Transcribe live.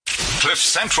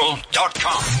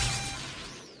CliffCentral.com.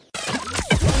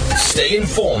 Stay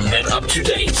informed and up to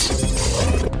date.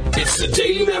 It's the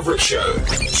Daily Maverick Show,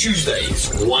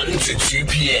 Tuesdays, 1 to 2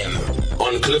 p.m.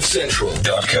 on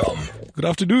CliffCentral.com. Good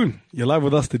afternoon. You're live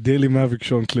with us, the Daily Maverick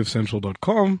Show on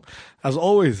CliffCentral.com. As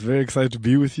always, very excited to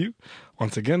be with you.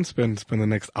 Once again, spend the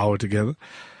next hour together.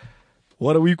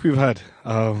 What a week we've had.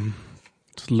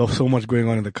 Just so much going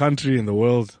on in the country, in the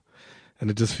world, and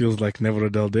it just feels like never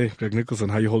a dull day. Greg Nicholson,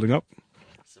 how are you holding up?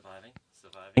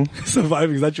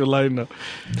 Surviving, is that your line now?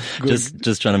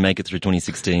 Just trying to make it through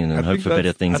 2016 and hope for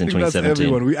better things in 2017. That's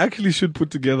everyone. We actually should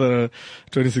put together a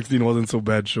 2016 wasn't so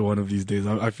bad show one of these days.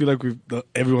 I feel like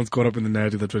everyone's caught up in the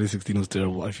narrative that 2016 was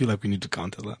terrible. I feel like we need to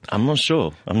counter that. I'm not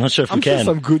sure if we can. I'm sure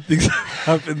some good things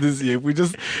happened this year. If we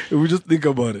just think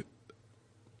about it.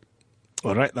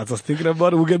 All right, that's us thinking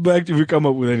about it. We'll get back to if we come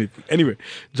up with anything. Anyway,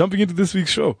 jumping into this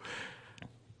week's show.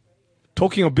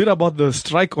 Talking a bit about the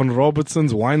strike on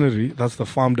Robertson's Winery. That's the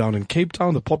farm down in Cape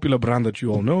Town, the popular brand that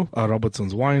you all know,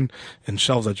 Robertson's Wine, and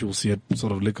shelves that you will see at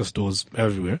sort of liquor stores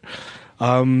everywhere.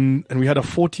 And we had a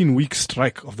 14-week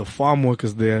strike of the farm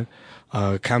workers there,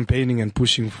 campaigning and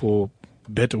pushing for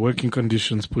better working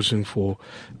conditions, pushing for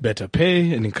better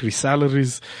pay and increased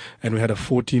salaries. And we had a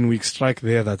 14-week strike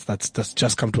there that's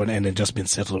just come to an end and just been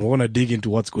settled. We want to dig into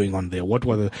what's going on there. What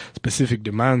were the specific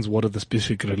demands? What are the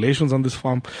specific relations on this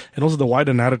farm? And also the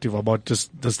wider narrative about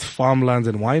just farmlands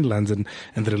and winelands and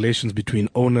the relations between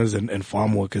owners and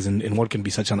farm workers and what can be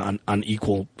such an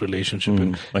unequal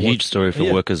relationship. A huge story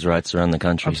for workers' rights around the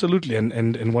country. Absolutely.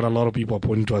 And what a lot of people are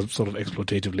pointing to as sort of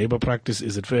exploitative labor practice.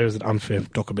 Is it fair? Is it unfair?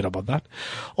 Talk a bit about that.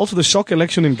 Also, the shock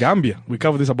election in Gambia. We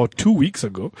covered this about 2 weeks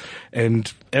ago,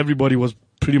 and everybody was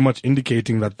pretty much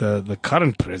indicating that the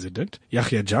current president,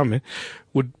 Yahya Jammeh,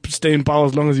 would stay in power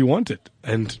as long as he wanted.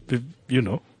 And,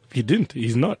 he didn't.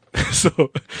 He's not.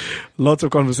 So lots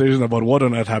of conversation about what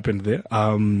on earth happened there.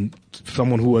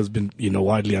 Someone who has been,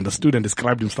 widely understood and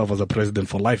described himself as a president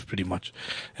for life pretty much.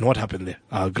 And what happened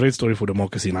there? Great story for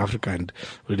democracy in Africa, and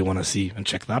really want to see and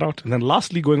check that out. And then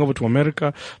lastly, going over to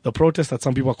America, the protest that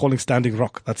some people are calling Standing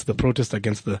Rock. That's the protest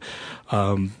against the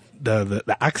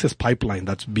access pipeline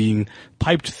that's being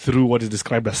piped through what is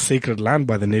described as sacred land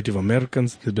by the Native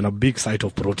Americans. There's been a big site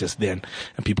of protest there,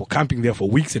 and people camping there for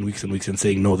weeks and weeks and weeks and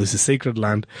saying, no, this is sacred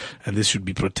land and this should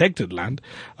be protected land.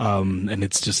 And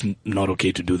it's just not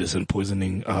okay to do this, and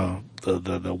poisoning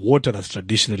the water that's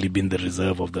traditionally been the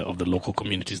reserve of the local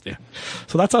communities there.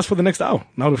 So that's us for the next hour.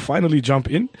 Now to finally jump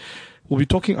in, we'll be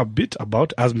talking a bit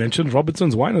about, as mentioned,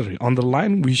 Robertson's Winery. On the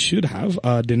line, we should have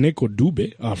Deneko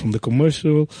Dube from the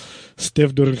Commercial,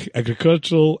 Stevedore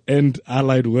Agricultural and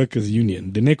Allied Workers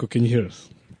Union. Deneko, can you hear us?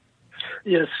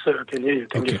 Yes, sir, I can hear you.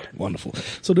 Thank you. Wonderful.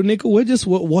 So, Deneko, we're just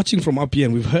watching from up here,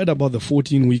 and we've heard about the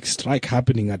 14-week strike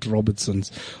happening at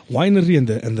Robertson's Winery and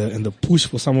the push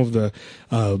for some of the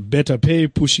better pay,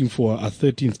 pushing for a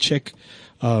 13th check.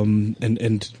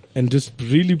 And just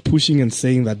really pushing and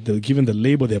saying that given the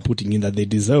labor they're putting in, that they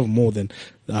deserve more than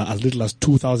as little as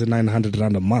 2,900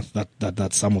 rand a month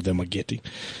that some of them are getting.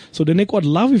 So, Deneko, I'd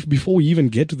love if before we even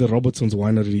get to the Robertson's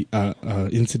Winery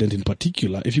incident in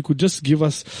particular, if you could just give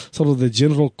us sort of the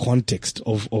general context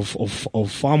of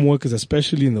farm workers,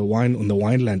 especially on the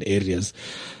wineland areas.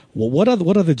 What are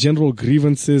the general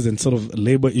grievances and sort of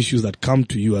labor issues that come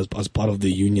to you as part of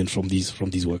the union from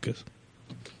these workers?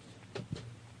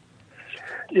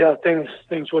 Yeah,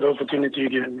 thanks for the opportunity you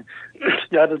gave me.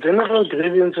 Yeah, the general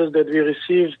grievances that we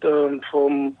received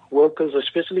from workers,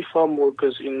 especially farm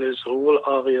workers in these rural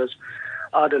areas,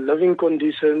 are the living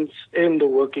conditions and the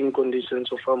working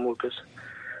conditions of farm workers.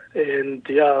 And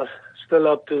yeah, still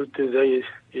up to today,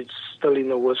 it's still in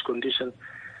the worst condition.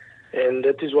 And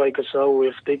that is why Kasau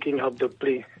is taking up the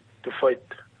plea to fight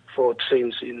for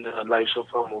change in the lives of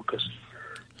farm workers.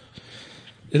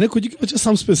 And then could you give us just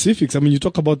some specifics? I mean, you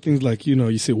talk about things like,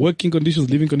 you say working conditions,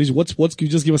 living conditions. Can you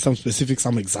just give us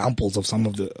some examples of some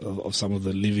of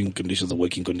the living conditions, the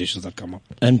working conditions that come up?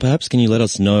 And perhaps can you let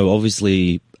us know,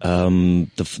 obviously,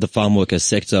 the farm worker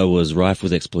sector was rife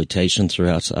with exploitation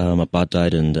throughout,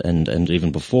 apartheid and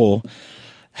even before.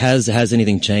 Has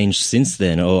anything changed since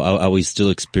then, or are we still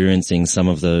experiencing some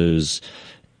of those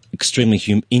extremely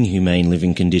inhumane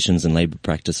living conditions and labor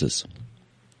practices?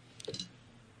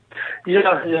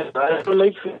 Yeah. I would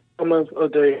like to come up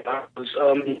with the examples.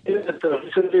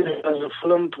 Recently there was a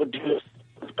film produced,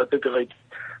 particularly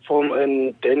from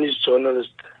a Danish journalist.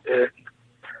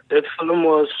 That film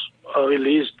was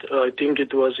released, I think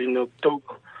it was in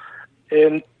October.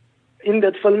 And in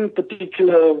that film in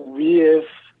particular, we have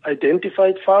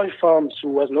identified 5 farms who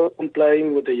was not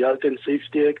complying with the Health and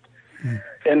Safety Act,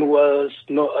 and where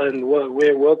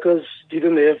workers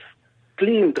didn't have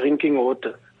clean drinking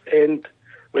water. And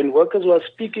when workers were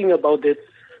speaking about it,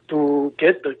 to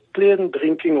get the clean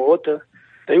drinking water,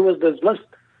 they was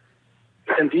dismissed.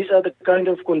 And these are the kind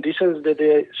of conditions that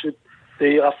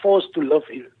they are forced to live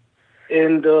in.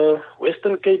 And the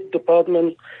Western Cape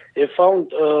Department have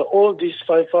found all these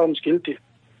 5 farms guilty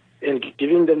and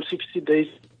giving them 60 days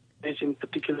in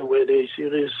particular where they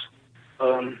serious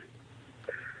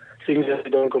things that they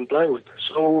don't comply with.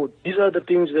 So these are the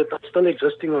things that are still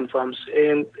existing on farms.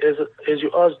 And as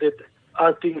you asked, that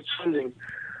are things changing?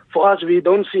 For us, we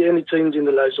don't see any change in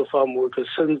the lives of farm workers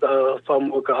since the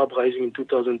farm worker uprising in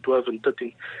 2012 and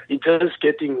 13. It's just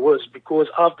getting worse because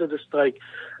after the strike,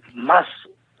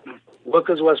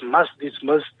 workers was mass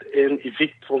dismissed and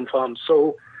evicted from farms.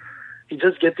 So it's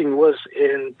just getting worse.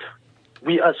 And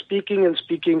we are speaking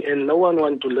and no one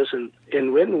wants to listen.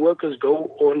 And when workers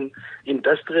go on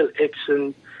industrial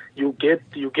action, you get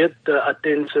the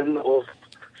attention of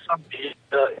some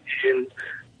people, and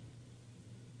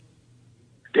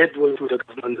that will do the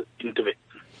government intervene.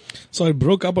 So I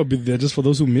broke up a bit there, just for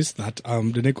those who missed that.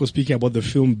 Deneko was speaking about the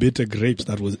film Bitter Grapes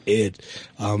that was aired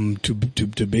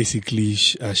to basically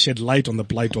shed light on the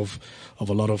plight of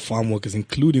a lot of farm workers,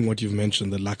 including what you've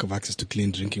mentioned, the lack of access to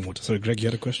clean drinking water. Sorry, Greg, you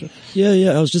had a question?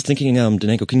 Yeah. I was just thinking,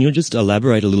 Deneko, can you just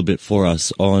elaborate a little bit for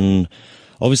us on,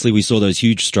 obviously we saw those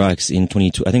huge strikes in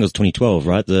 2012,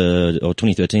 right? Or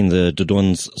 2013, the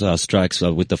Dodon's strikes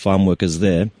with the farm workers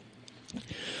there.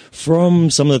 From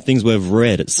some of the things we've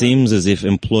read, it seems as if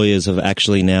employers have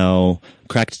actually now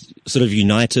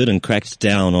united and cracked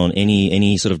down on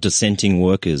any sort of dissenting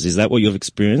workers. Is that what you've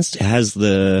experienced? Has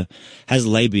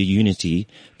labour unity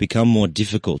become more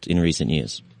difficult in recent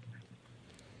years?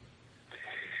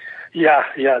 Yeah,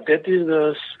 that is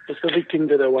the specific thing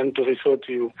that I want to refer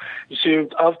to you. You see,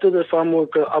 after the farm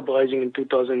worker uprising in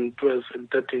 2012 and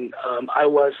 13, I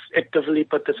was actively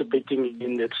participating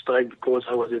in that strike because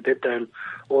I was at that time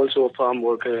also a farm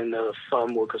worker and a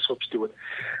farm worker substitute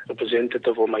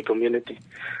representative of my community.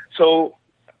 So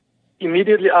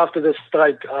immediately after the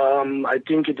strike, I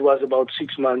think it was about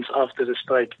 6 months after the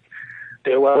strike,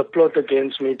 there was a plot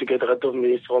against me to get rid of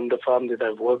me from the farm that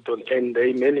I've worked on, and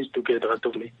they managed to get rid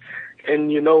of me.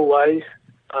 And you know why?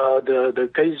 The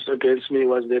case against me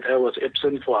was that I was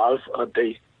absent for half a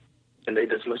day, and they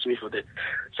dismissed me for that.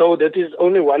 So that is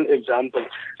only one example.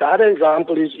 The other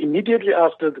example is immediately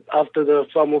after the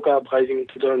farm worker uprising in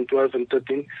 2012 and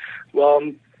 13,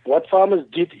 what farmers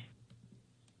did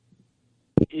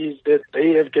is that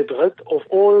they have get rid of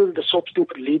all the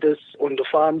substitute leaders on the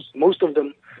farms. Most of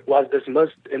them was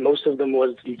dismissed and most of them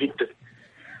was evicted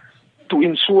to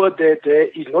ensure that there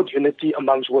is not unity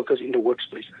amongst workers in the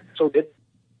workplace. So that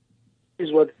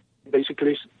is what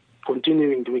basically is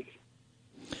continuing doing.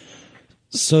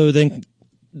 So then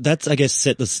that's, I guess,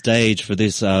 set the stage for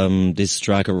this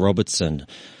strike at Robertson.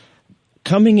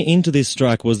 Coming into this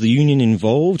strike, was the union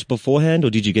involved beforehand or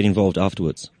did you get involved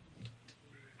afterwards?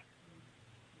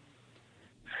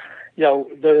 Yeah,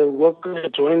 the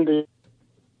workers joined the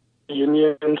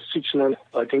union 6 months,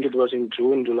 I think it was in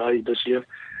June, July this year,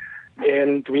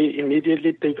 and we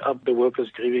immediately take up the workers'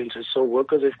 grievances. So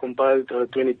workers have compiled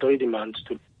 23 demands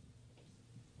to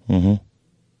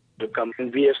the company.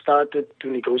 We have started to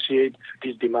negotiate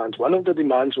these demands. One of the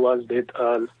demands was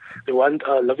that they want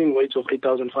a living wage of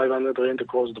 8,500 rand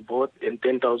across the board and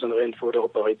 10,000 rand for the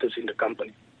operators in the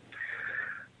company.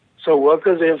 So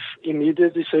workers have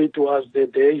immediately said to us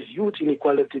that there is huge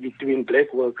inequality between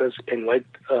black workers and white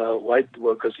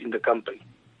workers in the company.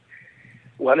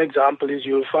 One example is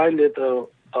you'll find that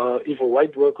if a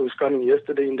white worker who's coming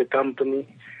yesterday in the company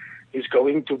is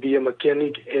going to be a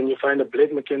mechanic and you find a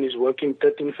black mechanic is working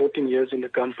 13, 14 years in the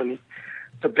company,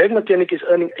 the black mechanic is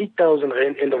earning 8,000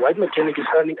 rand and the white mechanic is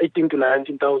earning 18 to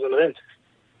 19,000 rand.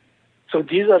 So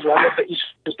these are one of the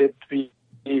issues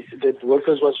that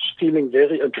workers was feeling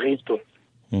very aggrieved to.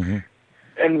 Mm-hmm.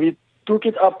 And we took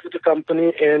it up with the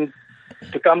company, and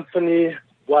the company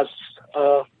was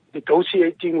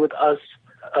negotiating with us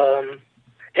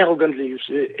arrogantly, you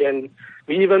see. And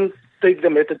we even take the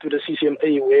matter to the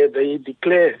CCMA where they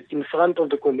declare in front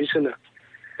of the commissioner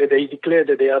that they declare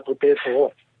that they are prepared for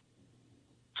war.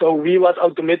 So we was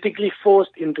automatically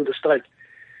forced into the strike.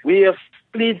 We have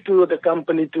plead to the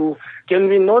company can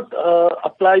we not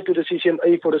apply to the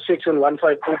CCMA for the Section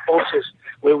 152 process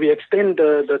where we extend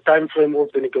the time frame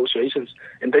of the negotiations?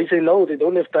 And they say, no, they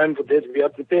don't have time for that. We are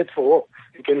prepared for war.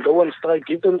 You can go on strike.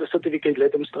 Give them the certificate.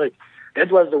 Let them strike.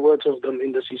 That was the words of them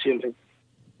in the CCMA.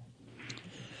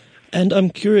 And I'm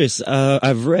curious,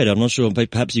 I've read, I'm not sure,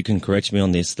 but perhaps you can correct me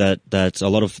on this, that a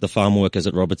lot of the farm workers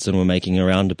at Robertson were making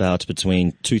around about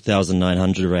between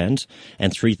 2,900 Rand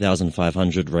and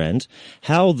 3,500 Rand.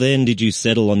 How then did you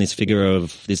settle on this figure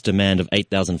of this demand of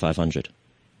 8,500?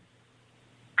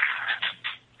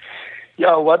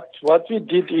 Yeah, what we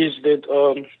did is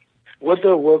that what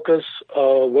the workers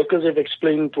have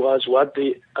explained to us what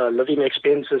the living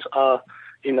expenses are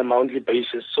in a monthly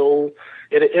basis. So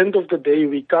at the end of the day,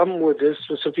 we come with this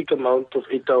specific amount of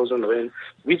 8,000 Rand,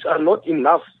 which are not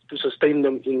enough to sustain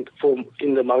them in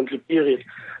the monthly period.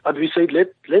 But we say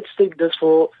let's take this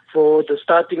for the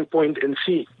starting point and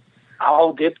see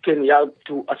how that can help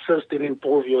to assist and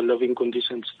improve your living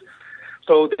conditions.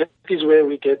 So that is where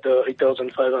we get the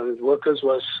 8,500 workers.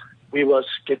 We was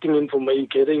getting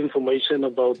information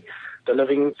about the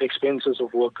living expenses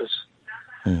of workers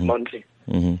monthly.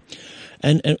 Mm-hmm.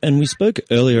 And we spoke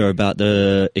earlier about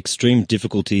the extreme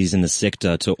difficulties in the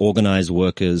sector to organize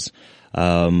workers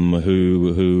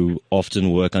who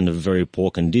often work under very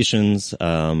poor conditions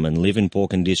and live in poor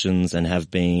conditions and have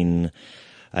been,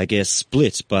 I guess,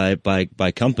 split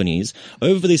by companies.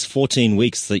 Over these 14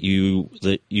 weeks that you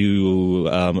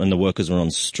and the workers were on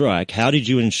strike, how did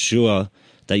you ensure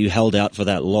that you held out for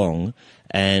that long,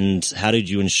 and how did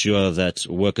you ensure that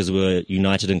workers were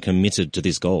united and committed to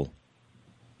this goal?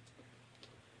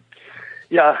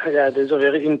 Yeah, there's a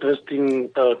very interesting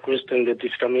question that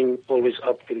is coming always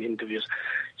up in interviews.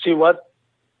 See, what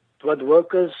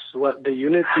the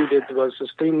unity that was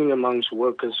sustaining amongst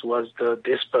workers was the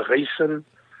desperation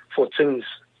for change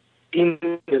in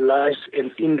the lives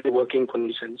and in the working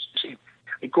conditions. See,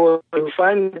 because we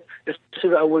find,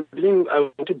 especially I want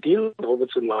to deal with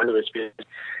Robertson Winery,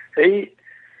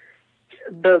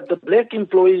 the black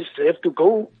employees have to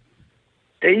go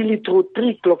daily through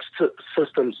 3 clock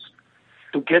systems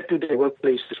to get to their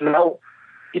workplaces. Now,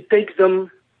 it takes them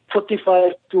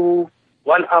 45 to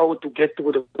 1 hour to get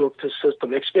to the clock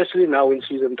system, especially now in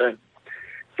season time.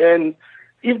 And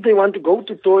if they want to go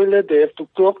to toilet, they have to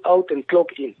clock out and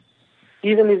clock in.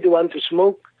 Even if they want to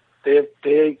smoke,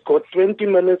 they got 20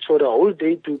 minutes for the whole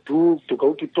day to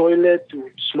go to toilet, to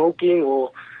smoking,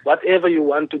 or whatever you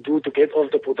want to do to get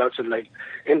off the production line.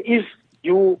 And if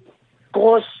you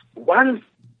cross 1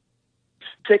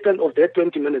 second of that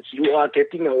 20 minutes, you are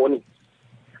getting a warning.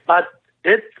 But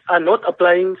that are not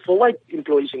applying for white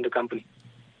employees in the company.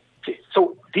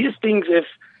 So these things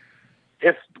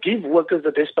have give workers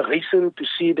the desperation to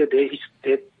see that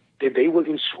they will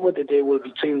ensure that there will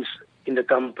be change in the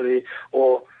company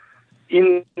or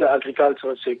in the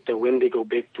agricultural sector when they go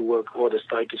back to work or the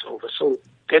strike is over. So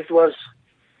that was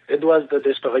the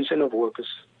desperation of workers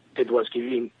that was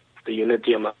giving the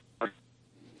unity amount.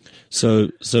 So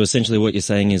essentially what you're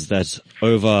saying is that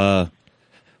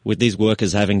with these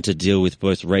workers having to deal with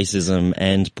both racism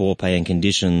and poor pay and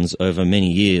conditions over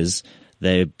many years,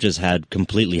 they just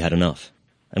completely had enough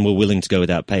and were willing to go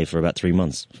without pay for about 3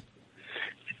 months.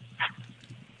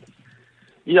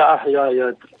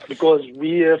 Yeah. Because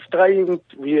we have trying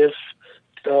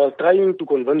to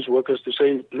convince workers to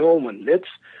say, no man, let's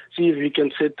see if we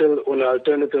can settle on an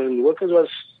alternative. And workers was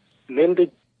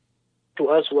mandate to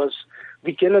us was,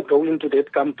 we cannot go into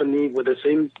that company with the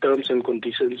same terms and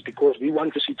conditions because we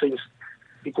want to see things.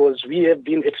 Because we have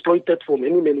been exploited for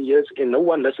many, many years and no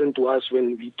one listened to us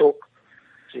when we talk.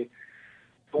 See,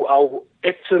 our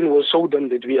action will show them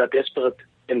that we are desperate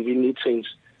and we need change.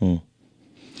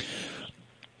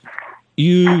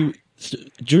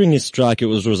 During this strike, it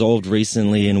was resolved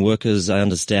recently, and workers, I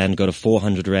understand, got a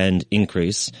 400 Rand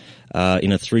increase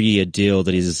in a 3-year deal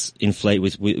that is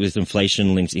with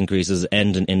inflation-linked increases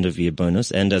and an end-of-year bonus.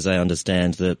 And as I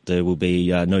understand, that there will be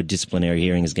no disciplinary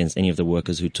hearings against any of the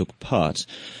workers who took part.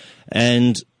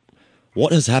 And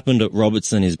what has happened at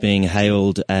Robertson is being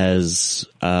hailed as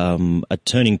a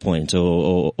turning point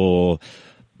or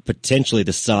potentially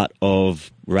the start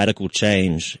of radical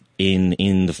change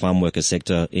in the farm worker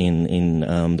sector in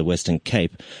the Western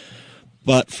Cape.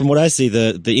 But from what I see,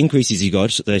 the increases you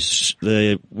got,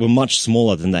 they were much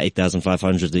smaller than the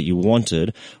 8,500 that you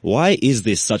wanted. Why is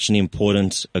this such an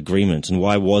important agreement, and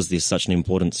why was this such an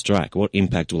important strike? What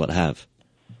impact will it have?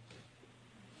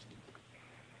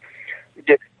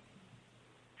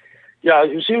 Yeah,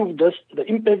 you see, the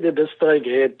impact that the strike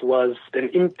had was an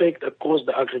impact across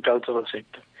the agricultural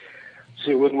sector.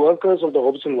 See, when workers of the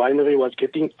Robertson Winery was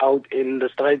getting out and the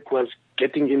strike was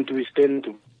getting into its tent,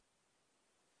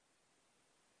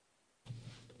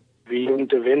 the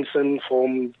intervention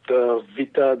from the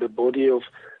VITA, the body of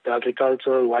the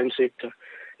agricultural wine sector,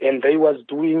 and they was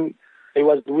doing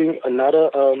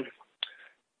another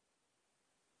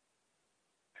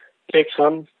tax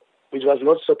sum which was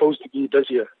not supposed to be this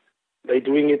year. They're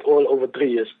doing it all over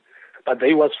 3 years. But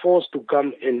they was forced to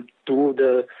come and do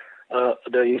the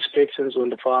inspections on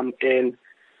the farm. And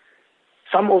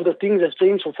some of the things have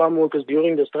changed for farm workers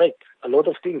during the strike. A lot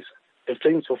of things have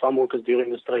changed for farm workers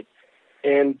during the strike.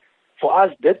 And for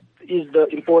us, that is the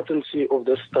importance of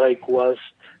the strike, was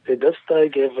that the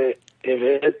strike have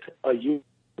had a huge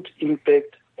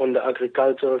impact on the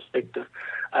agricultural sector.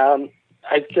 I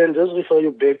can just refer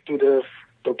you back to the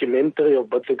documentary of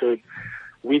Buttergreg,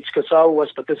 which Kasau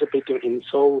was participating in.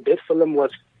 So that film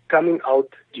was coming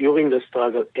out during the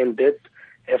struggle, and that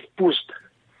have pushed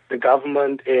the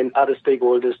government and other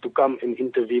stakeholders to come and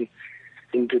intervene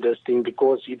into this thing,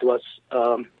 because it was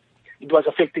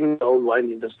affecting the whole wine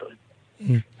industry.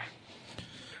 Mm.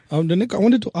 Nick, I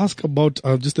wanted to ask about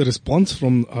just a response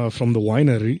from the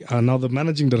winery. Now, the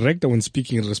managing director, when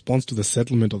speaking in response to the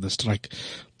settlement of the strike,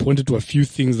 pointed to a few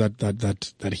things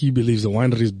that he believes the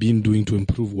winery has been doing to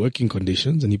improve working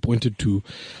conditions, and he pointed to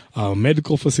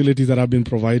medical facilities that have been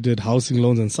provided, housing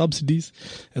loans and subsidies,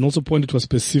 and also pointed to a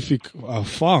specific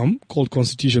farm called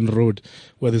Constitution Road,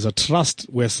 where there's a trust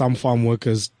where some farm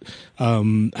workers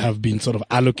have been sort of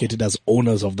allocated as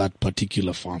owners of that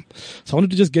particular farm. So I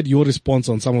wanted to just get your response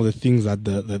on some of the things that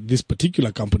this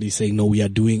particular company is saying, no, we are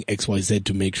doing XYZ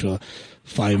to make sure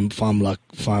farm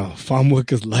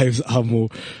workers' lives are more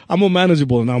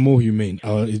manageable and are more humane.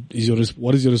 What is your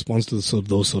response to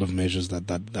those sort of measures that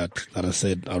are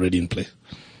said already in place?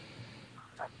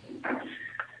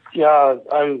 Yeah,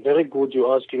 I'm very good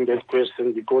you asking that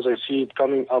question, because I see it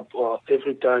coming up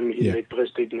every time in the press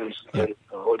statements and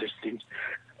all these things.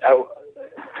 To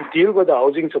deal with the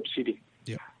housing subsidy,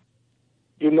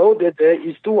 you know that there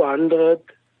is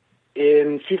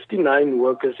 259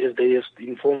 workers, as they have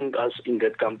informed us, in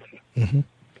that company. Mm-hmm.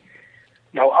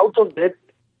 Now, out of that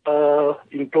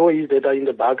employees that are in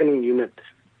the bargaining unit,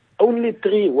 only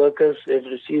 3 workers have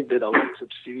received that housing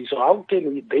subsidy. So how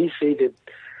can they say that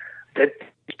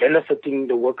is benefiting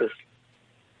the workers?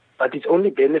 But it's only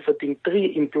benefiting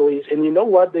 3 employees. And you know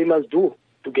what they must do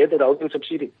to get that housing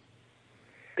subsidy?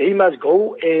 They must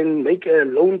go and make a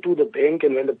loan to the bank,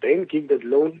 and when the bank gives that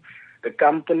loan, the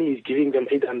company is giving them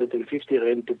 850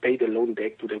 rand to pay the loan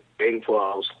back to the bank for a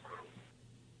house.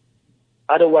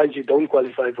 Otherwise, you don't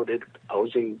qualify for that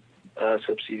housing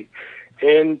subsidy.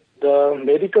 And the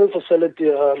medical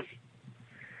facility,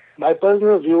 my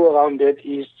personal view around that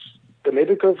is the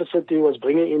medical facility was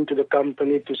bringing into the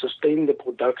company to sustain the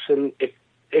production,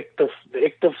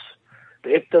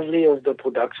 actively of the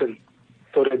production,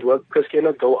 so that workers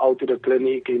cannot go out to the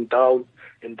clinic in town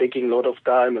and taking a lot of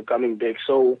time and coming back.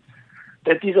 So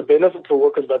that is a benefit for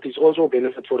workers, but it's also a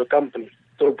benefit for the company.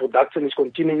 So production is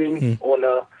continuing on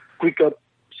a quicker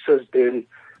basis than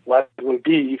what it will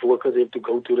be if workers have to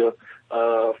go to the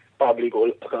public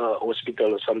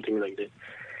hospital or something like that.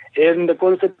 And the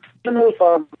constitutional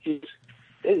farm is,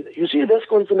 you see, this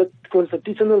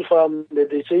constitutional farm that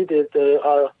they say that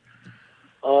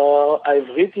I've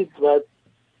read it, but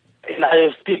and I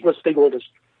have speak with stakeholders,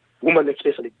 women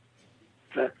especially.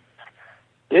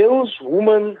 Those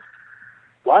women,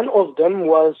 one of them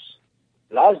was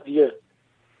last year.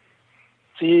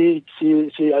 She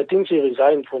I think she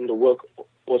resigned from the work,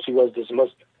 or she was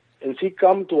dismissed, and she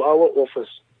come to our office,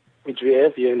 which we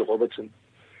have here in Robertson.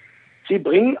 She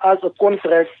bring us a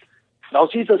contract. Now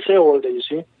she's a shareholder, you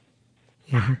see.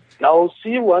 Mm-hmm. Now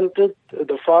she wanted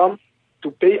the farm to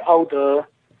pay out a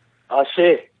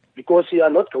share, because she are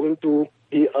not going to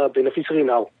be a beneficiary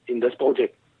now in this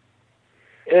project.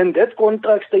 And that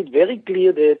contract states very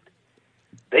clear that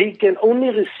they can only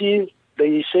receive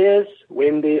the shares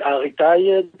when they are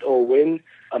retired, or when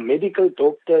a medical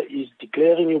doctor is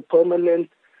declaring you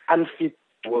permanent unfit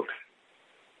to work.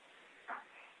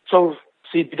 So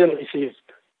she didn't receive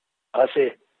a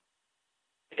share.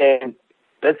 And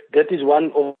that is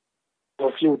one of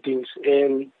a few things.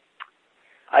 And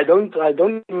I don't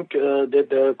think that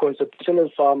the constitutional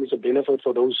farm is a benefit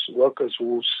for those workers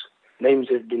whose names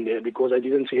have been there, because I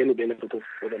didn't see any benefit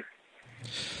for them.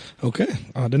 Okay.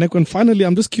 Denekwan, finally,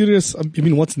 I'm just curious,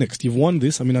 what's next? You've won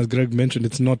this. As Greg mentioned,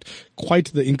 it's not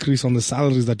quite the increase on the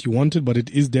salaries that you wanted, but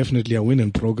it is definitely a win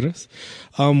in progress.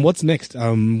 What's next?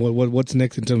 What's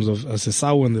next in terms of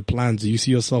Sesau and the plans? Do you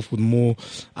see yourself with more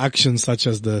actions such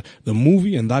as the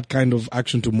movie and that kind of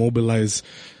action to mobilize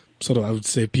sort of, I would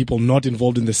say, people not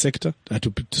involved in the sector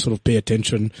to sort of pay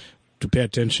attention or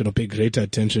pay greater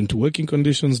attention to working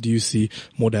conditions? Do you see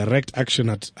more direct action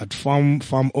at farm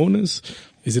owners?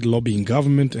 Is it lobbying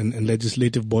government and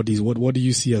legislative bodies? What do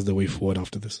you see as the way forward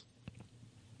after this?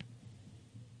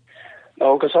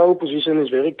 Now, because our position is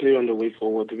very clear on the way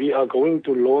forward. We are going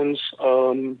to launch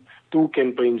two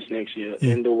campaigns next year,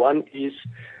 and the one is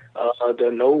the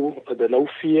no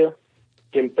fear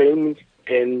campaign,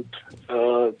 and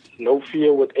no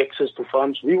fear with access to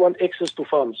farms. We want access to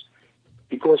farms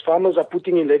because farmers are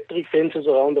putting electric fences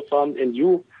around the farm, and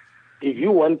if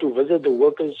you want to visit the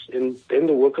workers, and then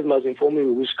the workers must inform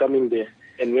you who's coming there.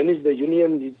 And when is the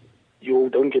union, you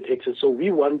don't get access. So we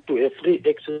want to have free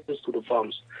access to the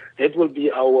farms. That will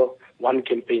be our one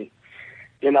campaign.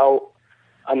 And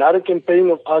another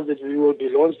campaign of ours that we will be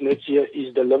launched next year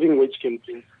is the living wage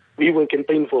campaign. We will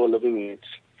campaign for a living wage.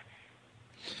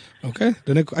 Okay.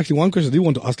 Then actually one question I do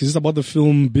want to ask is about the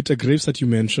film Bitter Grapes that you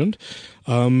mentioned,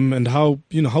 and how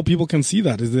people can see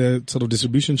that. Is there sort of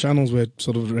distribution channels where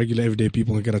sort of regular everyday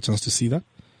people can get a chance to see that?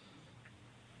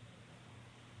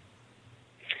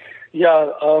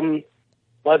 Yeah,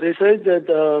 but they said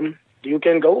that you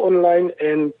can go online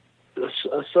and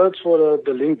search for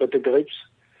the link Bitter Grapes,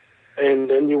 and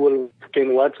then you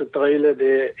can watch a trailer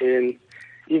there, and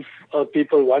if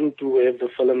people want to have the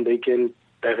film, they can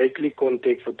directly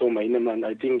contact for Tom Heinemann.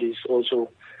 I think he's also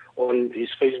on his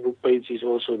Facebook page. He's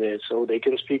also there, so they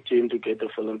can speak to him to get the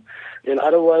film. And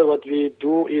otherwise, what we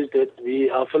do is that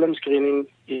we are film screening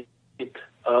it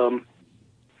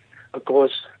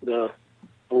across the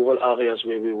rural areas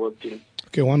where we worked in.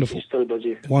 Okay, wonderful.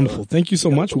 Wonderful. Thank you so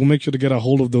much. We'll make sure to get a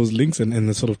hold of those links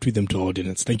and sort of tweet them to our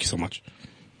audience. Thank you so much.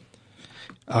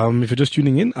 If you're just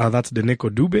tuning in, that's Deneko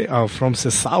Dube from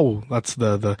CESAU. That's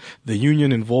the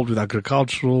union involved with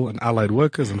agricultural and allied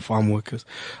workers and farm workers.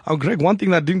 Greg, one thing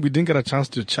that we didn't get a chance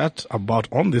to chat about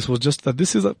on this was just that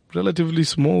this is a relatively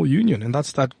small union, and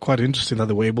that's quite interesting that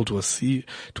they were able to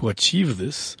achieve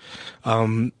this.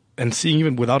 And seeing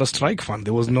even without a strike fund,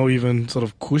 there was no even sort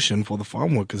of cushion for the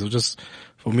farm workers. It was just,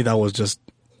 for me, that was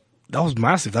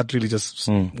massive. That really just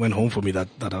went home for me that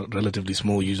a relatively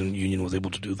small union was able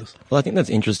to do this. Well, I think that's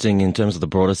interesting in terms of the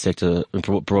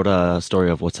broader story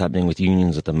of what's happening with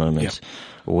unions at the moment,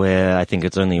 where I think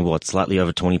it's only, slightly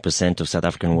over 20% of South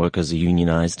African workers are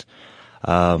unionized.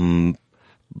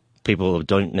 People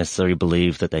don't necessarily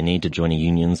believe that they need to join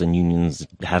unions, and unions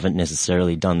haven't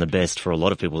necessarily done the best for a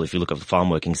lot of people if you look at the farm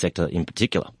working sector in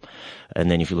particular. And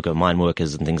then if you look at mine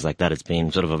workers and things like that, it's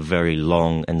been sort of a very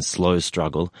long and slow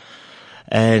struggle.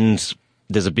 And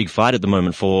there's a big fight at the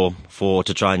moment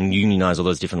to try and unionize all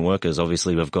those different workers.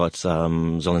 Obviously, we've got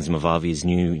Zolan Zimavavi's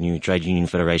new trade union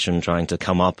federation trying to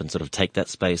come up and sort of take that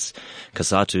space.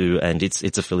 COSATU and its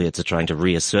affiliates are trying to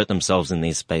reassert themselves in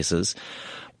these spaces.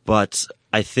 But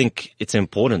I think it's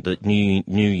important that new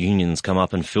unions come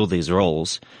up and fill these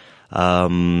roles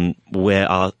where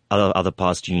other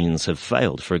past unions have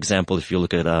failed. For example, if you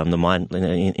look at the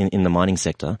mining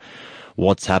sector,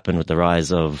 what's happened with the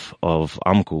rise of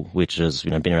AMCU, which has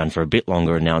been around for a bit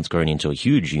longer, and now it's grown into a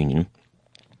huge union.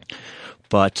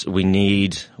 But we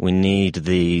need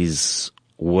these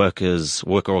worker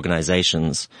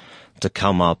organizations to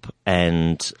come up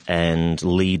and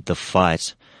lead the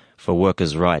fight for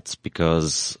workers' rights,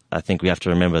 because I think we have to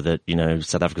remember that,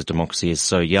 South Africa's democracy is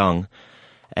so young,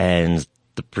 and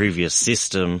the previous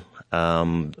system,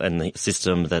 and the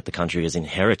system that the country has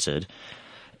inherited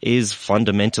is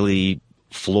fundamentally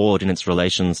flawed in its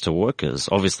relations to workers.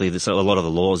 Obviously, a lot of the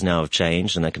laws now have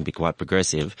changed and they can be quite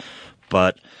progressive,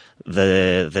 but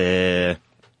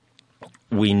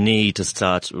we need to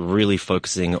start really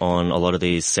focusing on a lot of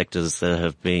these sectors that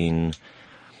have been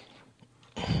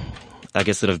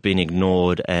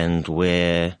ignored, and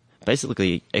where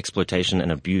basically exploitation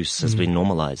and abuse has been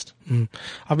normalized.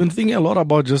 I've been thinking a lot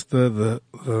about just the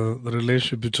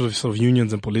relationship between sort of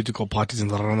unions and political parties in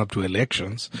the run up to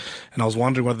elections, and I was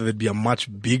wondering whether there'd be a much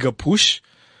bigger push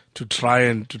to try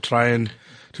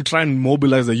and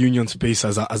mobilize the union space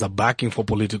as a backing for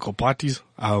political parties,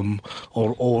 or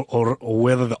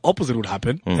whether the opposite would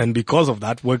happen. And because of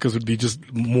that, workers would be just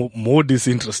more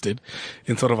disinterested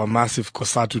in sort of a massive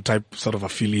COSATU type sort of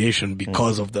affiliation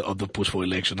because of the push for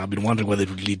election. I've been wondering whether it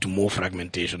would lead to more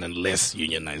fragmentation and less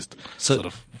unionized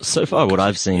So far, what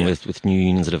I've seen with new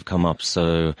unions that have come up,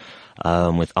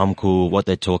 with AMCU, what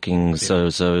they're talking,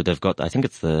 so they've got, I think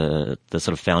it's the sort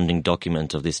of founding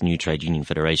document of this new trade union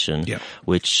federation,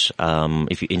 which,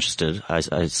 if you're interested,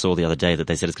 I saw the other day that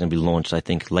they said it's going to be launched, I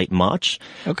think, late March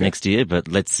next year, but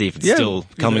let's see if it's still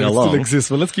coming along. It still exists,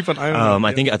 but let's keep an eye on it.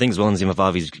 I think Zolan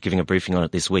Zimavavi's giving a briefing on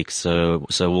it this week, so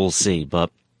we'll see,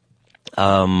 but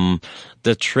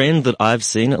the trend that I've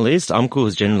seen, at least, AMCU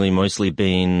has generally mostly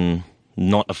been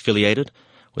not affiliated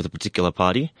with a particular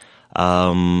party.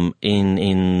 In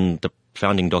the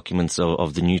founding documents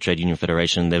of the new Trade Union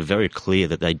Federation, they're very clear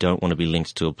that they don't want to be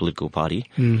linked to a political party.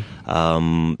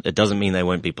 It doesn't mean they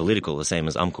won't be political, the same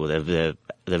as UMCO.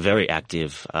 They're very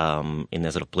active in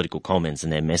their sort of political comments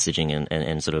and their messaging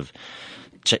and sort of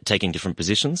taking different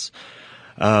positions.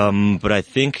 But I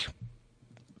think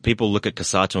people look at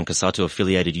COSATU and COSATU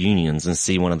affiliated unions and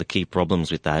see one of the key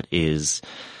problems with that is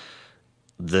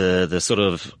the sort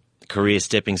of career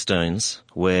stepping stones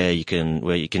where you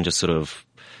can just sort of,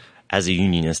 as a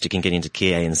unionist, you can get into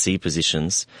key ANC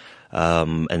positions,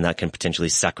 and that can potentially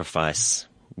sacrifice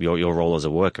your role as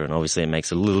a worker. And obviously it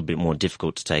makes it a little bit more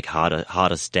difficult to take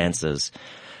harder stances,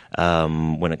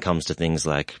 when it comes to things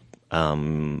like,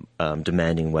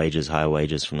 demanding higher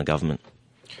wages from the government.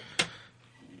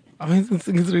 I mean, I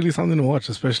think it's really something to watch,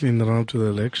 especially in the run-up to the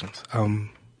elections.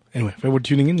 Anyway, if everyone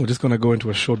tuning in, we're just going to go into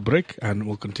a short break and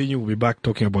we'll continue. We'll be back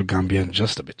talking about Gambia in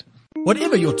just a bit.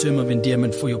 Whatever your term of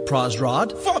endearment for your prized ride,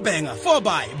 4-banger,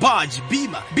 4x, barge,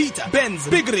 beamer, beater, Benz,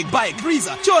 big rig, bike,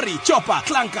 breezer, chori, chopper,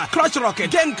 clunker, crotch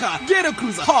rocket, genka, ghetto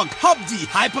cruiser, hog, hobdy,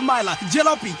 hypermiler,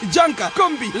 jalopy, junker,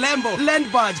 combi, Lambo, land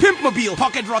barge, pimpmobile,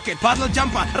 pocket rocket, paddle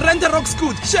jumper, rent-a-rock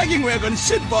scoot, shagging wagon,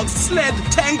 shitbox, sled,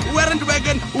 tank, warrant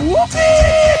wagon,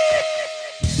 whoopee!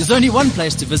 there's only one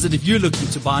place to visit if you're looking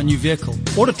to buy a new vehicle.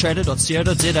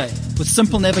 Autotrader.co.za. With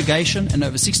simple navigation and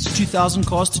over 62,000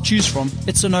 cars to choose from,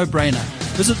 it's a no-brainer.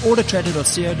 Visit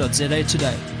autotrader.co.za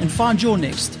today and find your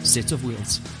next set of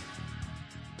wheels.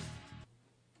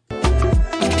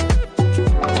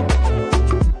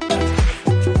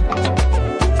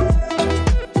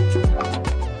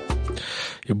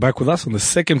 You're back with us on the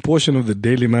second portion of the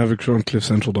Daily Maverick Show on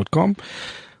CliffCentral.com.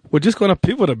 We're just going to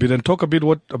pivot a bit and talk a bit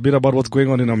about what's going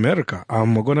on in America.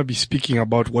 We're going to be speaking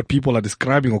about what people are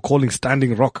describing or calling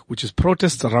Standing Rock, which is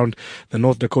protests around the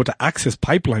North Dakota Access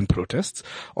Pipeline protests.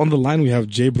 On the line, we have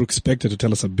J. Brooks Spector to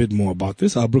tell us a bit more about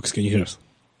this. Brooks, can you hear us?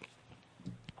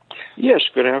 Yes,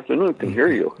 good afternoon. Can hear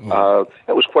you.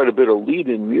 That was quite a bit of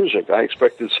lead-in music. I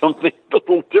expected something a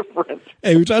little different.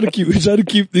 Hey, we try to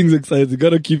keep things exciting. We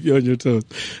got to keep you on your toes.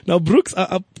 Now, Brooks,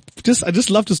 I just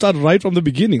love to start right from the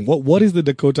beginning. What is the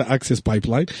Dakota Access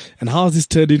Pipeline, and how has this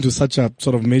turned into such a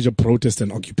sort of major protest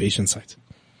and occupation site?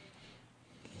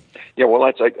 Yeah,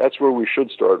 well, that's where we should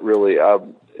start, really.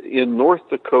 In North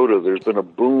Dakota, there's been a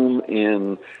boom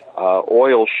in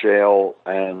oil shale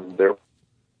and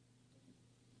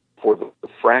for the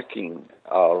fracking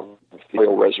of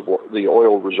the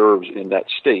oil reserves in that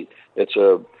state. It's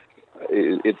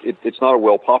not a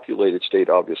well-populated state,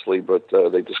 obviously, but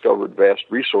they discovered vast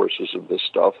resources of this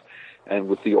stuff. And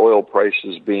with the oil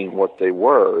prices being what they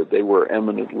were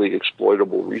eminently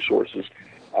exploitable resources.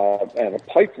 And a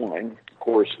pipeline, of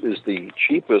course, is the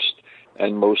cheapest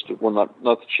and most, well, not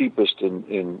the cheapest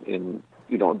in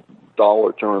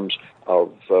dollar terms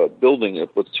of building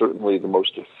it, but certainly the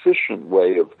most efficient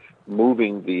way of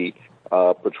moving the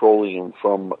petroleum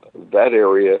from that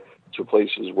area to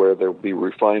places where there'll be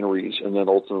refineries, and then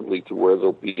ultimately to where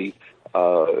there'll be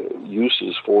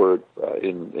uses for it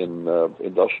in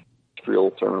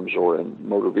industrial terms or in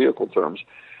motor vehicle terms.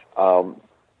 And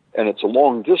it's a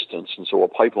long distance, and so a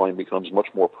pipeline becomes much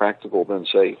more practical than,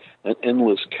 say, an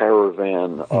endless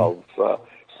caravan of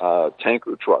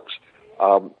tanker trucks.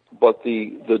 But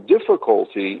the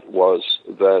difficulty was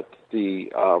that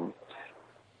the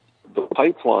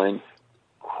pipeline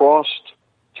crossed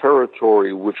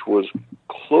territory which was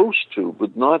close to,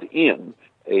 but not in,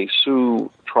 a Sioux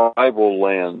tribal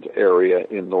land area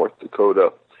in North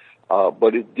Dakota.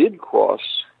 But it did cross,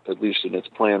 at least in its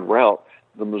planned route,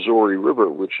 the Missouri River,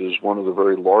 which is one of the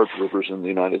very large rivers in the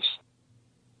United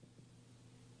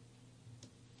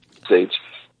States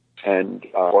and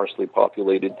sparsely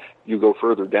populated. You go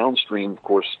further downstream, of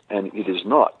course, and it is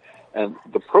not. And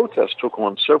the protest took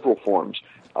on several forms.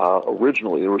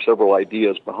 Originally, there were several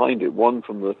ideas behind it. One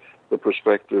from the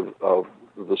perspective of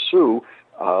the Sioux,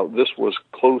 this was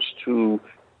close to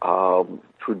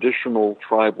traditional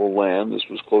tribal land. This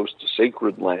was close to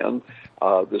sacred land.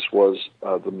 This was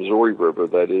the Missouri River,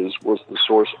 that is, was the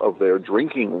source of their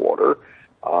drinking water.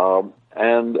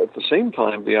 And at the same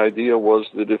time, the idea was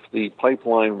that if the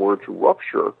pipeline were to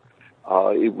rupture,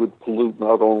 it would pollute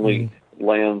not only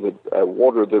land,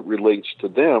 water that relates to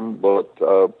them, but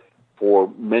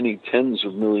for many tens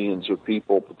of millions of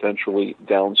people potentially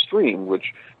downstream,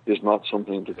 which is not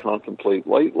something to contemplate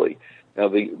lightly. Now,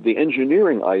 the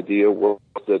engineering idea was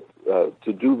that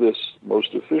to do this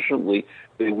most efficiently,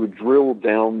 they would drill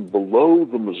down below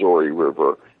the Missouri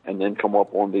River and then come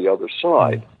up on the other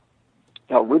side.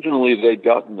 Now, originally, they'd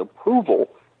gotten approval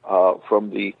from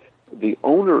the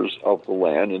owners of the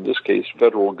land, in this case,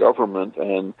 federal government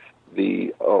and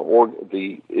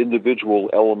the individual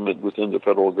element within the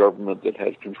federal government that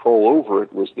had control over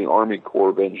it was the Army Corps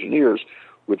of Engineers,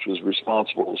 which was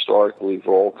responsible historically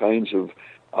for all kinds of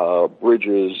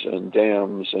bridges and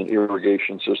dams and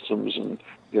irrigation systems and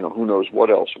who knows what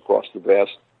else across the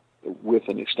vast width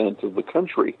and extent of the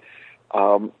country.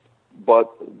 But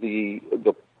the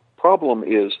problem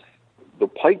is the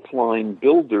pipeline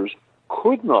builders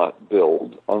could not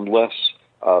build unless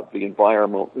the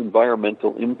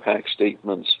environmental impact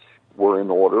statements were in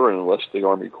order, and unless the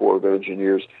Army Corps of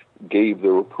Engineers gave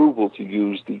their approval to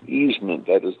use the easement,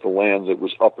 that is the land that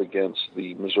was up against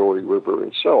the Missouri River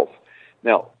itself.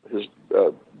 Now,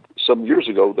 some years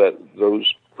ago, that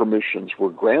those permissions were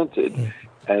granted,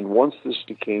 and once this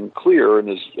became clear, and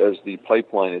as the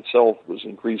pipeline itself was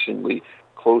increasingly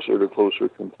closer to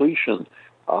completion,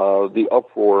 the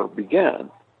uproar began.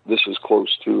 This is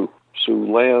close to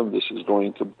Sioux land. This is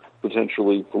going to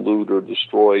potentially pollute or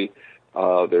destroy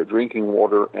their drinking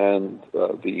water and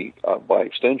by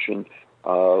extension,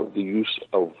 the use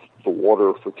of the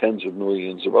water for tens of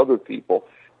millions of other people.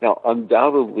 Now,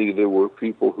 undoubtedly, there were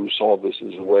people who saw this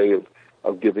as a way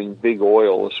of giving big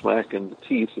oil a smack in the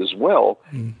teeth as well,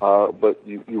 but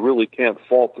you really can't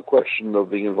fault the question of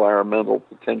the environmental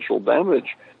potential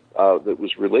damage that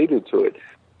was related to it.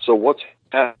 So what's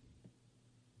happened?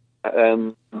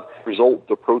 And as a result,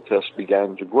 the protests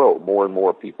began to grow. More and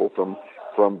more people from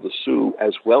the Sioux,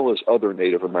 as well as other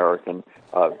Native American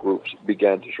groups,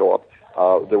 began to show up.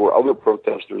 There were other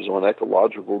protesters on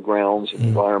ecological grounds, and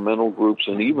environmental groups,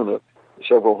 and even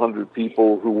several hundred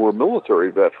people who were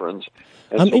military veterans.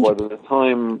 And so by the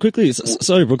time... Quickly,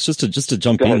 sorry, Brooks, just to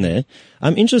jump in there.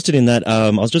 I'm interested in that. I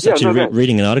was just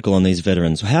reading an article on these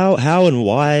veterans. How and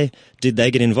why did they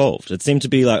get involved? It seemed to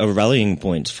be like a rallying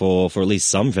point for at least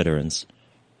some veterans.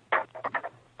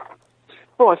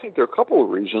 Well, I think there are a couple of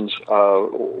reasons.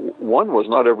 One was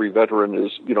not every veteran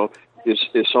is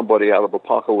somebody out of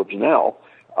Apocalypse Now.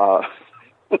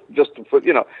 Just to put,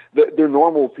 they're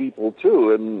normal people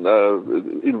too, and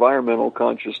environmental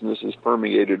consciousness is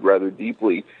permeated rather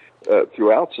deeply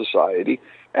throughout society.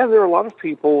 And there are a lot of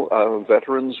people,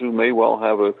 veterans, who may well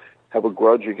have a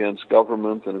grudge against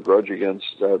government and a grudge against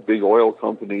big oil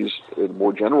companies in a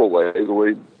more general way, the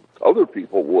way other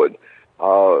people would.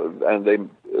 And they,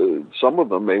 some of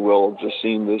them may well have just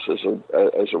seen this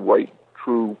as a right,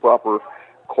 true, proper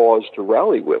cause to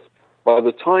rally with. By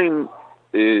the time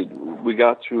we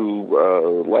got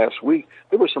to last week,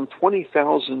 there were some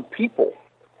 20,000 people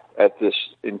at this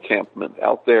encampment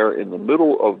out there in the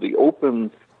middle of the open,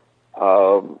 I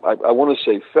want to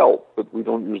say veldt, but we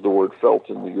don't use the word veldt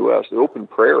in the U.S., the open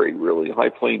prairie, really, high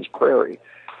plains prairie.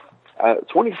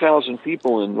 20,000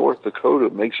 people in North Dakota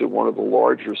makes it one of the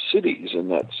larger cities in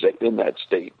that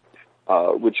state,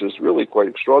 which is really quite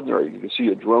extraordinary. You can see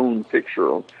a drone picture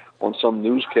on some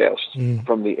newscasts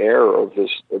from the air of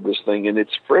this thing, and it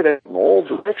spread out in all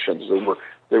directions.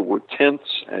 There were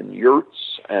tents and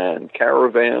yurts and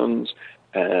caravans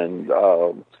and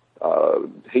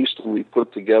hastily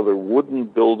put together wooden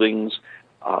buildings,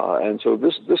 and so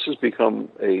this has become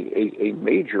a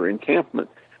major encampment.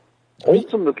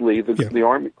 Ultimately, the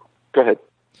Army... Go ahead.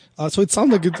 So it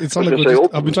sounds like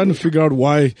I've been trying to figure out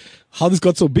how this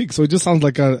got so big. So it just sounds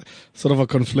like a sort of a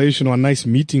conflation or a nice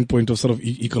meeting point of sort of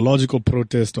ecological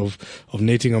protest of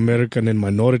Native American and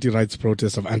minority rights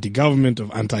protest, of anti-government,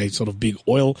 of anti sort of big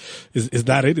oil. Is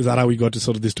that it? Is that how we got to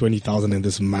sort of this 20,000 and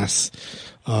this mass,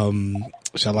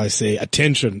 shall I say,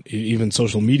 attention, even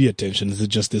social media attention? Is it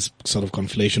just this sort of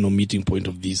conflation or meeting point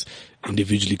of these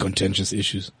individually contentious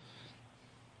issues?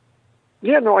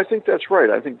 Yeah, no, I think that's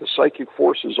right. I think the psychic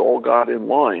forces all got in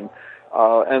line,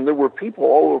 and there were people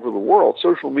all over the world.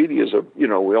 Social media is we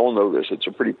all know this, it's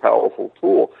a pretty powerful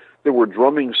tool. There were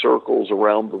drumming circles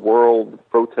around the world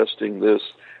protesting this,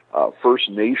 First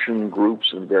Nation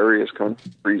groups in various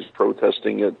countries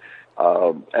protesting it,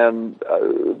 and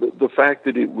the fact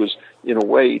that it was, in a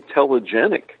way,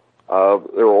 telegenic.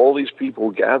 There were all these people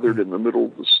gathered in the middle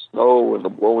of the snow and the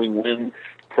blowing wind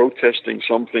protesting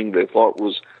something they thought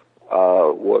was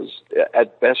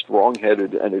at best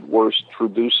wrong-headed and at worst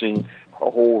traducing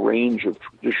a whole range of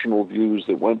traditional views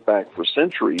that went back for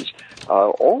centuries.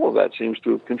 All of that seems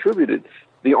to have contributed.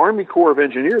 The Army Corps of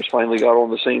Engineers finally got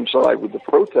on the same side with the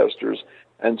protesters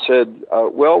and said,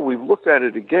 well, we've looked at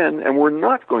it again, and we're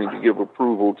not going to give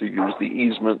approval to use the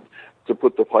easement to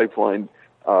put the pipeline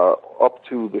up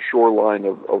to the shoreline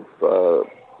of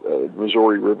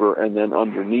Missouri River and then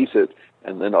underneath it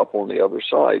and then up on the other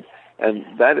side. And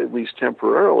that, at least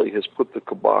temporarily, has put the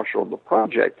kibosh on the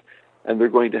project. And they're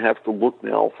going to have to look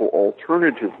now for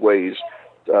alternative ways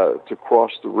to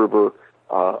cross the river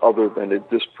other than at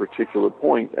this particular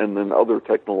point, and then other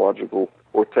technological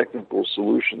or technical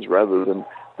solutions rather than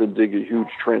dig a huge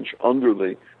trench under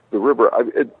the river.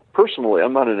 Personally,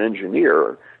 I'm not an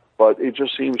engineer, but it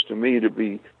just seems to me to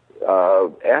be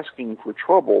asking for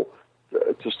trouble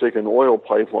to stick an oil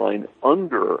pipeline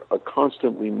under a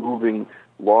constantly moving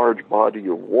large body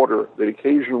of water that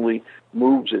occasionally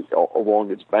moves it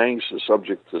along its banks, is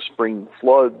subject to spring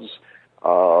floods,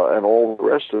 and all the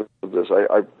rest of this.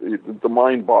 The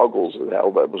mind boggles at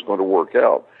how that was going to work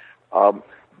out.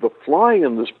 The fly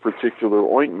in this particular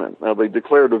ointment, now they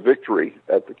declared a victory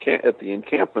at the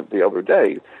encampment the other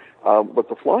day, but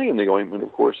the fly in the ointment,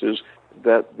 of course, is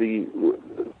that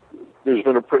there's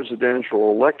been a presidential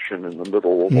election in the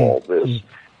middle of all this,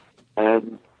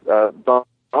 and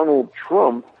Donald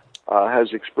Trump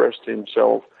has expressed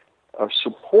himself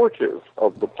supportive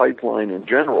of the pipeline in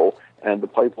general and the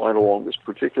pipeline along this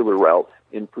particular route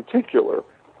in particular.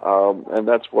 And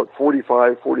that's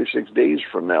 46 days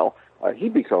from now, he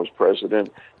becomes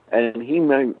president, and he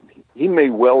may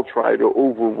well try to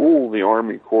overrule the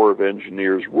Army Corps of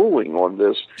Engineers ruling on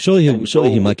this. Surely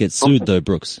he might get sued, though,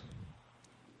 Brooks.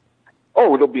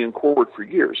 Oh, it'll be in court for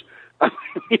years.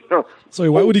 Sorry,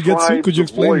 why would he get sued? Could you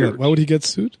explain that? Why would he get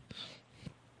sued?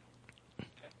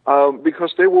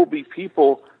 Because there will be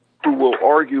people who will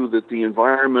argue that the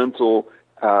environmental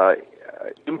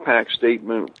impact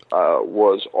statement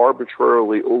was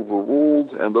arbitrarily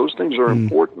overruled, and those things are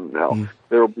important now.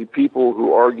 There will be people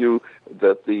who argue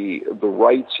that the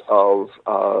rights of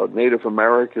Native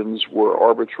Americans were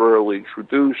arbitrarily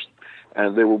traduced,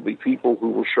 and there will be people who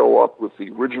will show up with the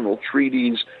original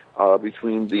treaties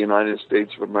between the United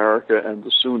States of America and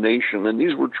the Sioux Nation. And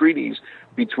these were treaties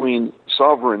between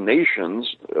sovereign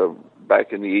nations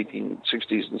back in the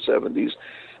 1860s and 70s.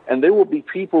 And there will be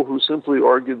people who simply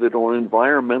argue that on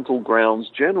environmental grounds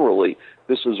generally,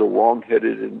 this is a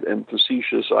wrong-headed and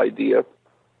facetious idea.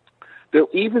 There'll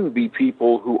even be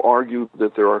people who argue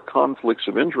that there are conflicts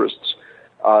of interests.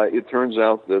 It turns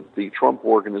out that the Trump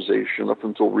organization, up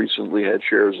until recently, had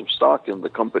shares of stock in the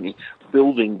company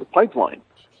building the pipeline.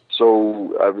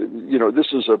 So, this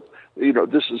is a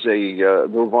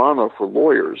nirvana for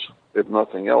lawyers, if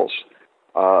nothing else.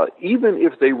 Even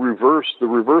if they reverse the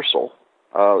reversal,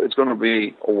 it's going to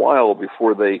be a while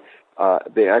before they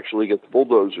actually get the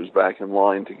bulldozers back in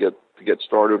line to get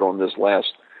started on this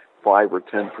last 5 or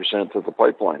 10% of the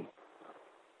pipeline.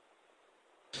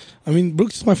 I mean,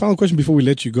 Brooks, my final question before we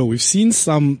let you go. We've seen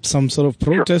some sort of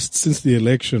protests since the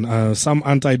election, some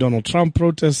anti-Donald Trump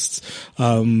protests,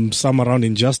 some around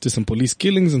injustice and police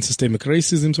killings and systemic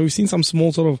racism. So we've seen some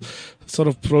small sort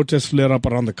of protests flare up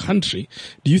around the country.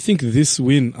 Do you think this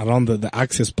win around the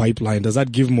access pipeline, does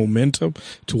that give momentum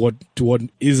to what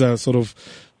is a sort of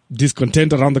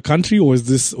discontent around the country, or is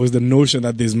the notion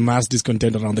that there's mass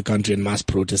discontent around the country and mass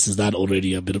protests, is that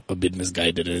already a bit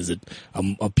misguided? Is it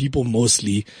are people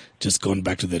mostly just gone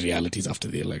back to the realities after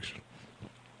the election?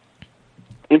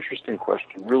 Interesting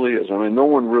question, really is. I mean, no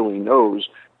one really knows,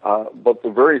 but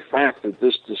the very fact that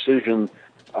this decision,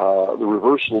 the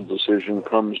reversal decision,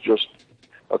 comes just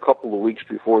a couple of weeks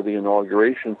before the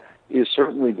inauguration is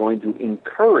certainly going to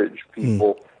encourage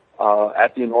people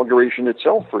at the inauguration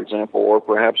itself, for example, or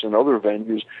perhaps in other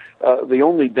venues. The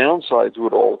only downside to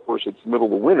it all, of course, it's the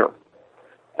middle of winter,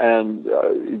 and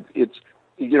it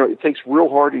takes real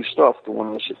hardy stuff to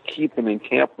want to keep an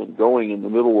encampment going in the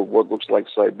middle of what looks like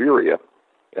Siberia,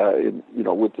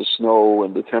 with the snow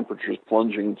and the temperatures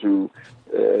plunging to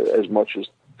as much as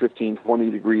 15,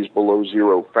 20 degrees below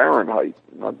 0 Fahrenheit,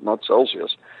 not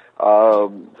Celsius,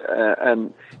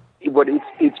 but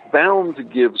it's bound to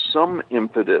give some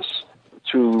impetus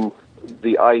to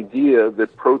the idea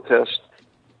that protest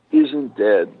isn't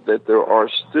dead, that there are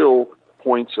still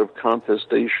points of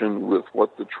contestation with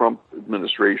what the Trump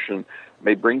administration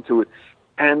may bring to it.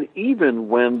 And even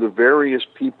when the various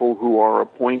people who are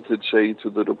appointed, say, to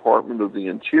the Department of the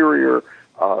Interior,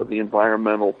 the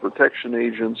Environmental Protection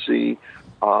Agency,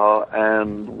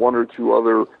 and one or two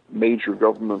other major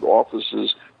government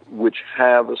offices which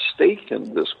have a stake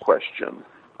in this question,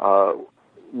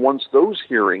 once those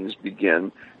hearings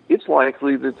begin, it's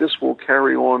likely that this will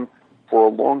carry on for a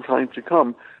long time to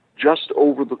come, just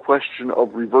over the question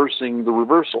of reversing the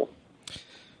reversal.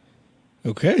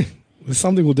 Okay. It's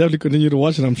something we'll definitely continue to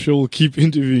watch, and I'm sure we'll keep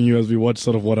interviewing you as we watch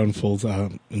sort of what unfolds,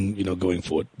 going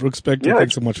forward. Brooks Spector,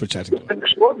 thanks so much for chatting. It's been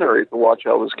extraordinary to watch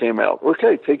how this came out.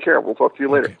 Okay, take care. We'll talk to you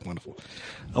later. Okay, wonderful.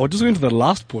 We're just going to the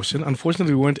last portion.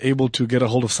 Unfortunately, we weren't able to get a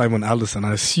hold of Simon Alderson.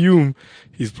 I assume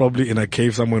he's probably in a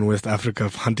cave somewhere in West Africa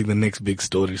hunting the next big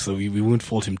story, so we won't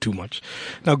fault him too much.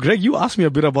 Now, Greg, you asked me a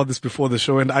bit about this before the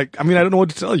show, and I don't know what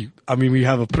to tell you. I mean, we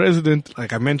have a president,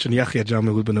 like I mentioned, Yahya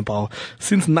Jammeh, who's been in power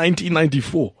since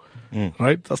 1994,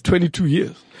 right? That's 22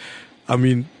 years. I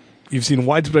mean, you've seen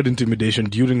widespread intimidation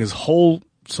during his whole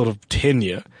sort of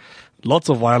tenure, lots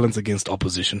of violence against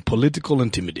opposition, political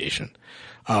intimidation,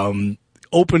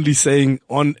 openly saying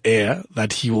on air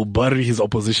that he will bury his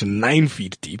opposition 9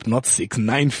 feet deep, not 6,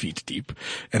 9 feet deep,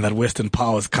 and that Western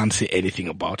powers can't say anything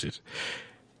about it.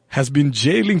 Has been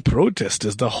jailing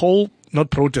protesters, not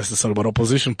protesters, sorry, but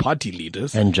opposition party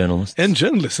leaders. And journalists.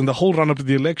 In the whole run-up to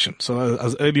the election. So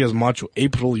as early as March or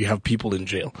April, you have people in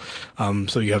jail.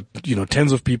 So you have,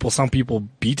 tens of people, some people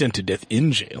beaten to death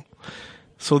in jail.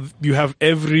 So you have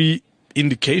every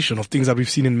indication of things that we've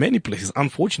seen in many places,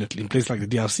 unfortunately, in places like the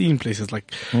DRC, in places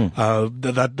like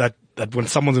that when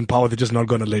someone's in power, they're just not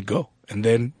going to let go. And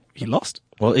then he lost.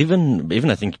 Well, even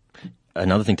I think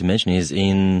another thing to mention is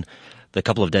in the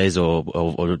couple of days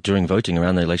or during voting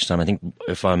around the election time, I think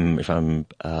if I'm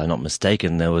not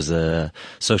mistaken, there was a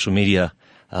social media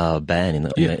ban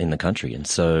in the country, and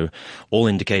so all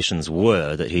indications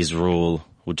were that his rule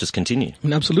would just continue.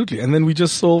 Absolutely. And then we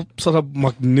just saw sort of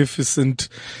magnificent,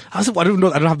 I don't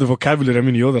have the vocabulary. I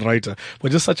mean, you're the writer,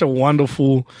 but just such a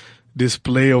wonderful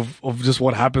display of just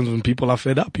what happens when people are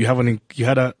fed up. You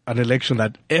had an election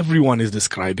that everyone is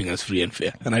describing as free and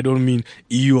fair. And I don't mean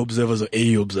EU observers or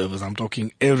AU observers. I'm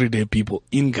talking everyday people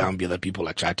in Gambia that people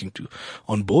are chatting to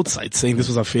on both sides, saying this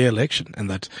was a fair election and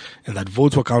that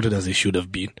votes were counted as they should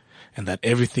have been, and that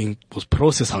everything was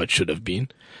processed how it should have been,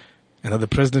 and that the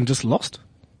president just lost.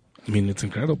 I mean, it's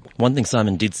incredible. One thing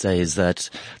Simon did say is that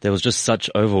there was just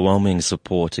such overwhelming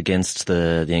support against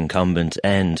the incumbent,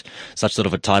 and such sort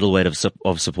of a tidal weight of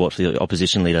support for the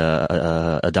opposition leader,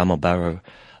 Adama Barrow,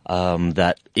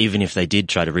 that even if they did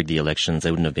try to rig the elections, they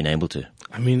wouldn't have been able to.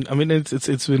 I mean,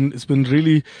 it's been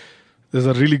really. There's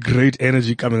a really great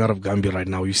energy coming out of Gambia right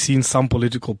now. You've seen some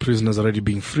political prisoners already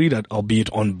being freed,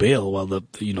 albeit on bail, while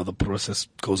the process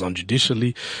goes on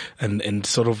judicially, and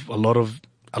sort of a lot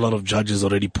of judges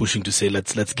already pushing to say,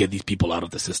 let's get these people out of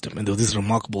the system. And there was this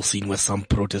remarkable scene where some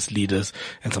protest leaders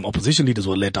and some opposition leaders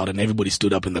were let out, and everybody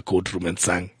stood up in the courtroom and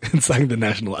sang the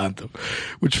national anthem,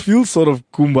 which feels sort of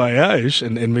kumbaya-ish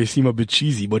and may seem a bit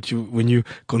cheesy. But when you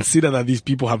consider that these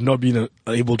people have not been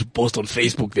able to post on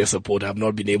Facebook their support, have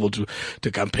not been able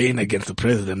to campaign against the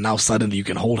president, now suddenly you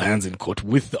can hold hands in court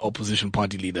with the opposition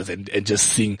party leaders and just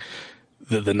sing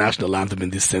the national anthem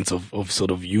in this sense of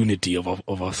sort of unity of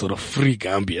a sort of free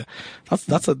Gambia.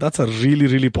 That's a really,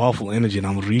 really powerful energy, and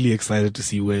I'm really excited to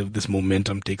see where this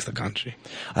momentum takes the country.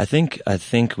 I think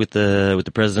with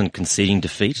the president conceding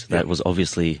defeat, that was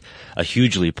obviously a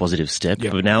hugely positive step. Yeah.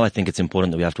 But now I think it's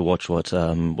important that we have to watch what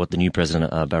the new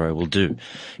president Barrow will do.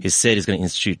 He's said he's going to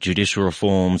institute judicial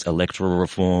reforms, electoral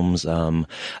reforms. I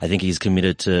think he's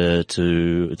committed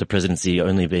to the presidency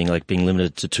only being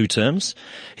limited to 2 terms.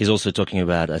 He's also talking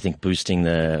about, I think, boosting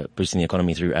the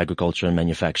economy through agriculture and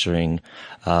manufacturing,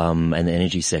 and the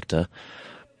energy sector.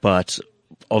 But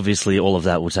obviously all of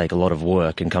that will take a lot of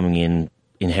work, and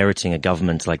inheriting a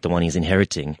government like the one he's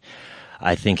inheriting,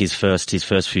 I think his first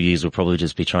few years will probably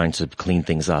just be trying to clean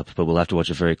things up, but we'll have to watch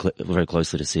it very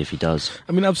closely to see if he does.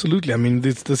 I mean, absolutely. I mean,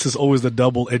 this is always the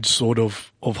double-edged sword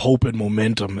of hope and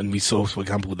momentum. And we saw, for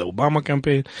example, with the Obama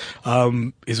campaign,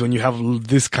 is when you have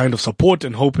this kind of support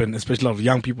and hope, and especially a lot of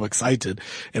young people excited,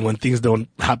 and when things don't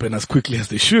happen as quickly as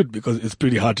they should, because it's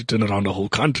pretty hard to turn around a whole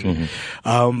country.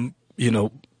 Mm-hmm.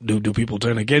 Do people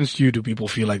turn against you? Do people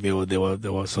feel like they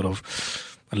were sort of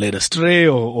led astray,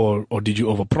 or did you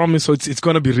overpromise? So it's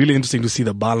going to be really interesting to see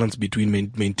the balance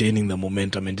between maintaining the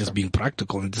momentum and just being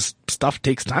practical. And this stuff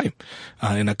takes time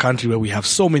in a country where we have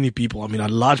so many people. I mean, a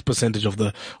large percentage of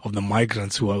the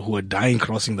migrants who are dying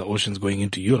crossing the oceans going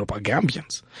into Europe are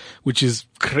Gambians, which is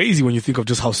crazy when you think of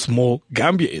just how small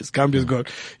Gambia is. Gambia's got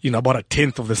about a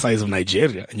 10th of the size of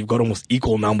Nigeria, and you've got almost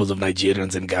equal numbers of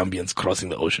Nigerians and Gambians crossing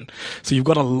the ocean. So you've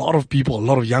got a lot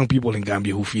of young people in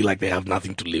Gambia who feel like they have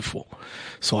nothing to live for.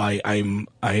 So I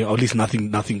at least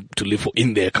nothing to live for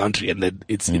in their country, and that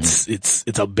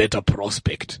it's a better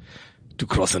prospect to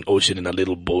cross an ocean in a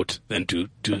little boat than to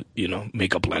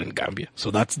make a plan in Gambia. So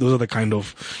those are the kind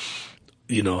of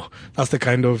that's the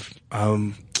kind of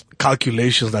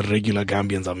calculations that regular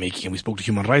Gambians are making. And we spoke to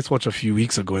Human Rights Watch a few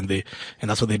weeks ago, and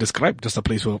that's what they described, just a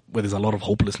place where there's a lot of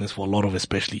hopelessness for a lot of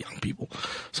especially young people.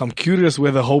 So I'm curious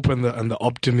where the hope and the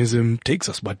optimism takes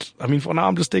us. But I mean, for now,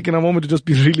 I'm just taking a moment to just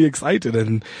be really excited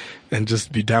and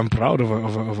just be damn proud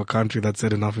of a country that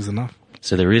said enough is enough.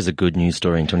 So there is a good news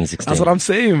story in 2016. That's what I'm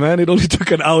saying, man. It only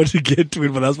took an hour to get to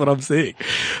it, but that's what I'm saying.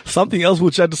 Something else we'll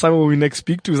chat to Simon when we next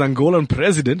speak to is Angolan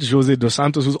President Jose dos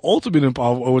Santos, who's also been in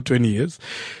power for over 20 years,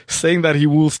 saying that he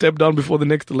will step down before the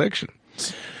next election.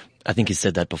 I think he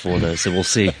said that before, though, so we'll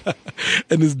see.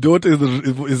 And his daughter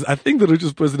is I think, the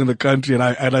richest person in the country, and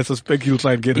I suspect he'll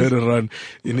try and get her to run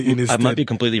in his I stead. might be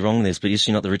completely wrong in this, but is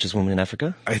she not the richest woman in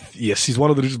Africa? Yes, she's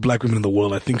one of the richest black women in the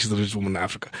world. I think she's the richest woman in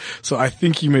Africa. So I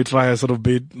think he may try a sort of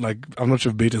bait, I'm not sure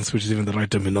if bait and switch is even the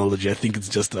right terminology. I think it's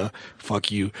just a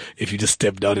fuck you if you just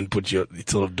step down and put your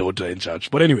sort of daughter in charge.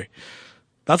 But anyway,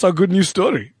 that's our good news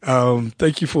story.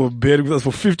 Thank you for bearing with us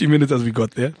for 50 minutes as we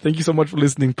got there. Thank you so much for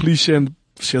listening. Please share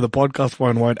the podcast far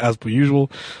and wide as per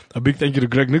usual. A big thank you to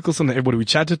Greg Nicholson and everybody we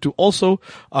chatted to. Also,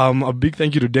 a big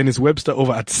thank you to Dennis Webster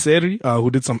over at Seri,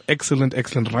 who did some excellent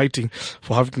writing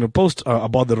for Huffington Post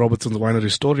about the Robertson's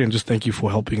Winery story, and just thank you for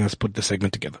helping us put the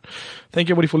segment together. Thank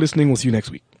you everybody for listening. We'll see you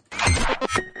next week.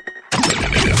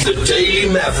 The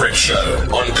Daily Maverick Show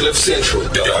on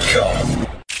CliffCentral.com.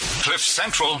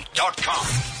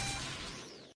 CliffCentral.com.